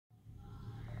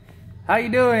How you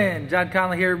doing? John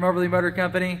Conley here at Moberly Motor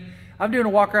Company. I'm doing a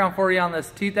walk around for you on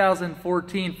this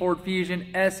 2014 Ford Fusion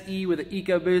SE with an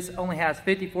Ecoboost. Only has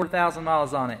 54,000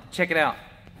 miles on it. Check it out.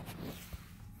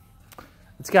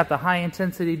 It's got the high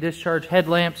intensity discharge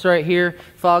headlamps right here,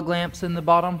 fog lamps in the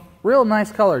bottom. Real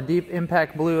nice color, deep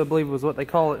impact blue I believe was what they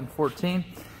call it in 14.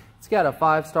 It's got a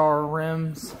 5-star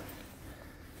rims,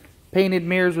 painted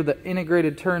mirrors with the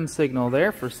integrated turn signal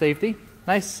there for safety.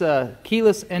 Nice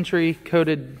keyless entry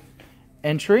coated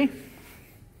entry.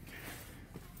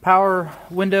 Power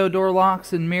window door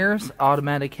locks and mirrors,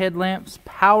 automatic headlamps,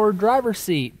 power driver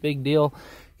seat, big deal.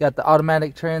 Got the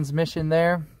automatic transmission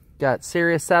there. Got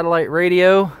Sirius satellite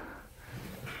radio.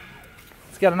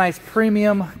 It's got a nice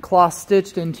premium cloth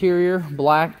stitched interior,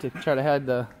 black to try to hide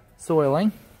the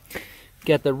soiling.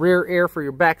 Got the rear air for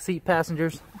your back seat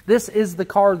passengers. This is the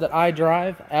car that I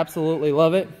drive. Absolutely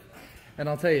love it. And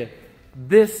I'll tell you,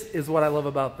 this is what I love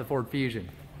about the Ford Fusion.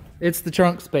 It's the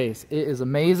trunk space. It is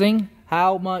amazing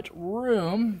how much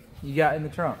room you got in the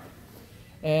trunk.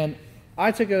 And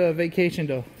I took a vacation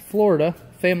to Florida,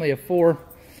 family of 4.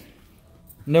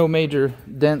 No major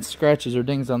dents, scratches, or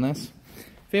dings on this.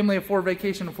 Family of 4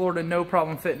 vacation to Florida, no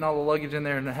problem fitting all the luggage in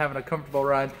there and having a comfortable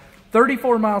ride.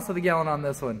 34 miles to the gallon on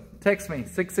this one. Text me,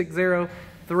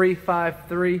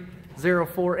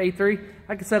 660-353-0483.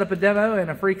 I can set up a demo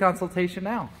and a free consultation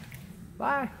now.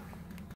 Bye.